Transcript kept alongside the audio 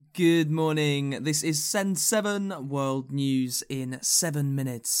Good morning. This is Send 7 World News in 7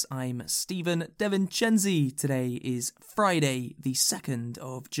 minutes. I'm Stephen DeVincenzi. Today is Friday, the 2nd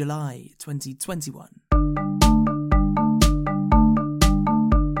of July, 2021.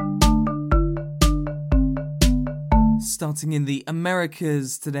 Starting in the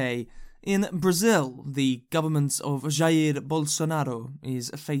Americas today. In Brazil, the government of Jair Bolsonaro is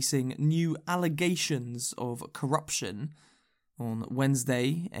facing new allegations of corruption. On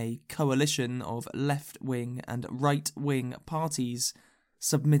Wednesday, a coalition of left-wing and right-wing parties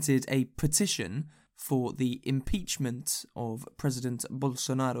submitted a petition for the impeachment of President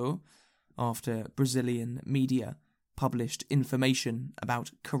Bolsonaro after Brazilian media published information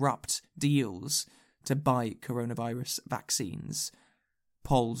about corrupt deals to buy coronavirus vaccines.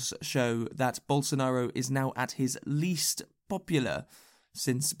 Polls show that Bolsonaro is now at his least popular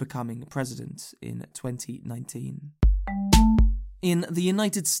since becoming president in 2019. In the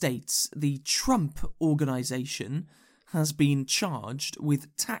United States, the Trump Organization has been charged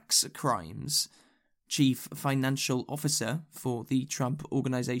with tax crimes. Chief Financial Officer for the Trump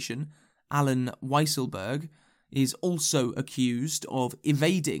Organization, Allen Weisselberg, is also accused of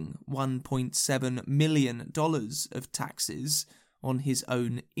evading $1.7 million of taxes on his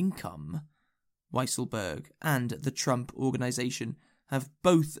own income. Weisselberg and the Trump Organization have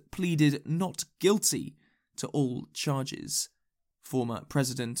both pleaded not guilty to all charges. Former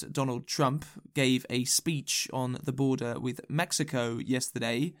President Donald Trump gave a speech on the border with Mexico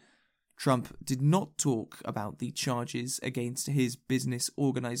yesterday. Trump did not talk about the charges against his business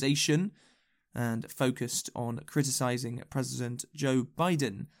organization and focused on criticizing President Joe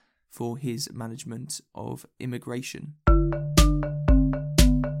Biden for his management of immigration.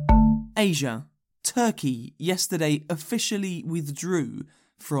 Asia. Turkey yesterday officially withdrew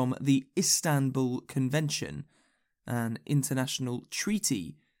from the Istanbul Convention, an international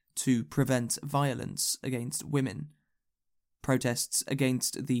treaty to prevent violence against women. Protests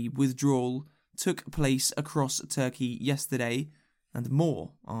against the withdrawal took place across Turkey yesterday, and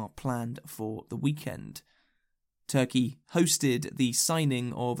more are planned for the weekend. Turkey hosted the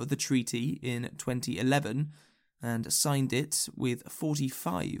signing of the treaty in 2011 and signed it with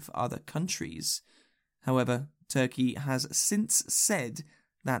 45 other countries. However, Turkey has since said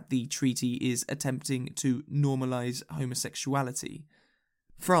that the treaty is attempting to normalise homosexuality.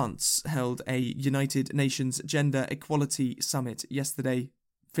 France held a United Nations Gender Equality Summit yesterday.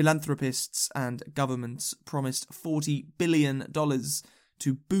 Philanthropists and governments promised $40 billion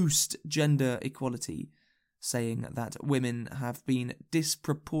to boost gender equality, saying that women have been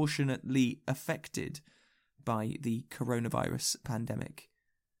disproportionately affected by the coronavirus pandemic.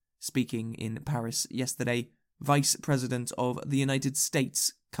 Speaking in Paris yesterday, Vice President of the United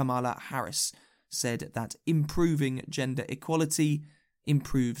States, Kamala Harris, said that improving gender equality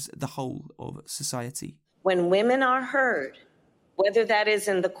improves the whole of society. When women are heard, whether that is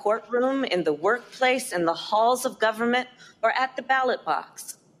in the courtroom, in the workplace, in the halls of government, or at the ballot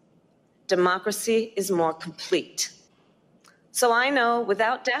box, democracy is more complete. So I know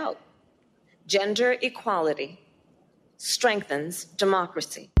without doubt, gender equality strengthens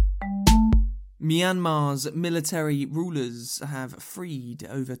democracy. Myanmar's military rulers have freed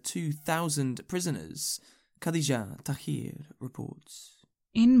over 2,000 prisoners, Khadija Tahir reports.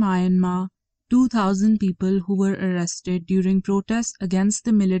 In Myanmar, 2,000 people who were arrested during protests against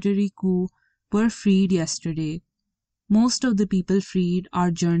the military coup were freed yesterday. Most of the people freed are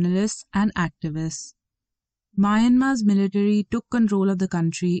journalists and activists. Myanmar's military took control of the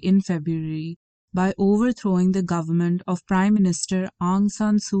country in February by overthrowing the government of Prime Minister Aung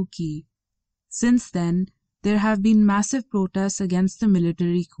San Suu Kyi. Since then, there have been massive protests against the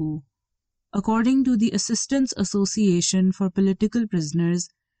military coup. According to the Assistance Association for Political Prisoners,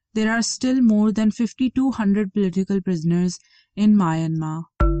 there are still more than 5,200 political prisoners in Myanmar.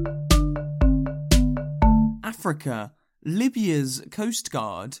 Africa. Libya's Coast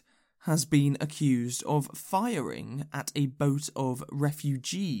Guard has been accused of firing at a boat of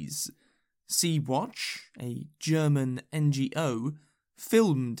refugees. Sea-Watch, a German NGO,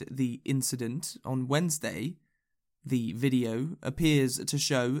 filmed the incident on Wednesday. The video appears to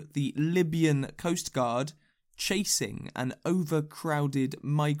show the Libyan Coast Guard chasing an overcrowded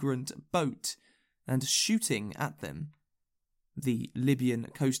migrant boat and shooting at them. The Libyan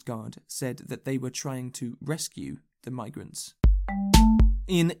Coast Guard said that they were trying to rescue the migrants.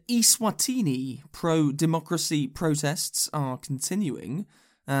 In Eswatini, pro-democracy protests are continuing,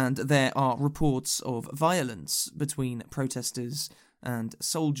 and there are reports of violence between protesters and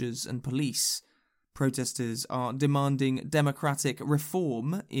soldiers and police. Protesters are demanding democratic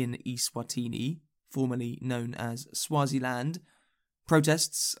reform in Eswatini, formerly known as Swaziland.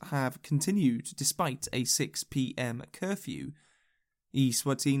 Protests have continued despite a 6 p.m. curfew.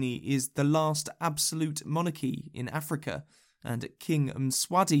 Eswatini is the last absolute monarchy in Africa, and King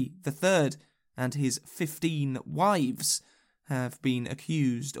Mswati III and his 15 wives have been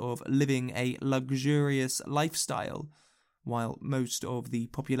accused of living a luxurious lifestyle, while most of the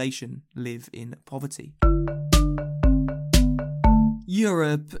population live in poverty.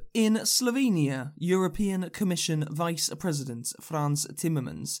 Europe. In Slovenia, European Commission Vice President Frans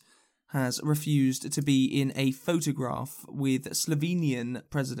Timmermans has refused to be in a photograph with Slovenian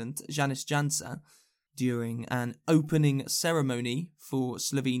President Janez Janša during an opening ceremony for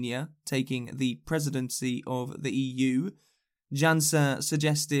Slovenia taking the presidency of the EU. Janša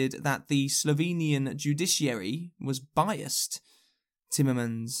suggested that the Slovenian judiciary was biased.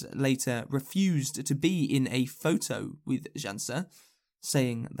 Timmermans later refused to be in a photo with Janša,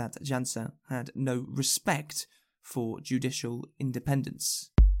 saying that Janša had no respect for judicial independence.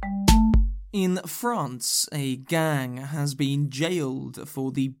 In France, a gang has been jailed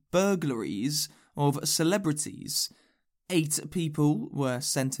for the burglaries of celebrities. 8 people were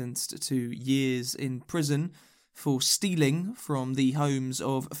sentenced to years in prison for stealing from the homes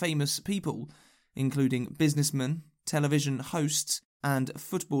of famous people, including businessmen, television hosts, and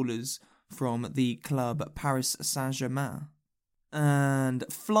footballers from the club Paris Saint-Germain. And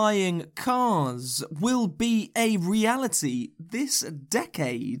flying cars will be a reality this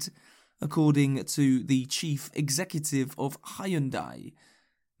decade, according to the chief executive of Hyundai.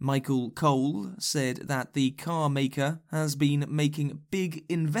 Michael Cole said that the car maker has been making big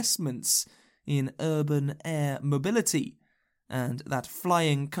investments in urban air mobility, and that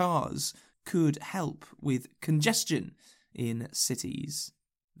flying cars could help with congestion in cities.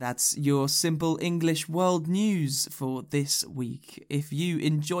 That's your Simple English World News for this week. If you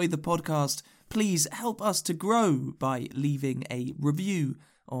enjoy the podcast, please help us to grow by leaving a review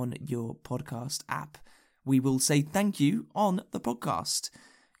on your podcast app. We will say thank you on the podcast.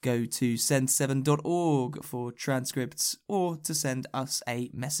 Go to send7.org for transcripts or to send us a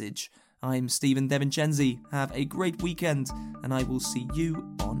message. I'm Stephen DeVincenzi. Have a great weekend, and I will see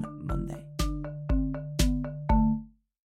you on Monday.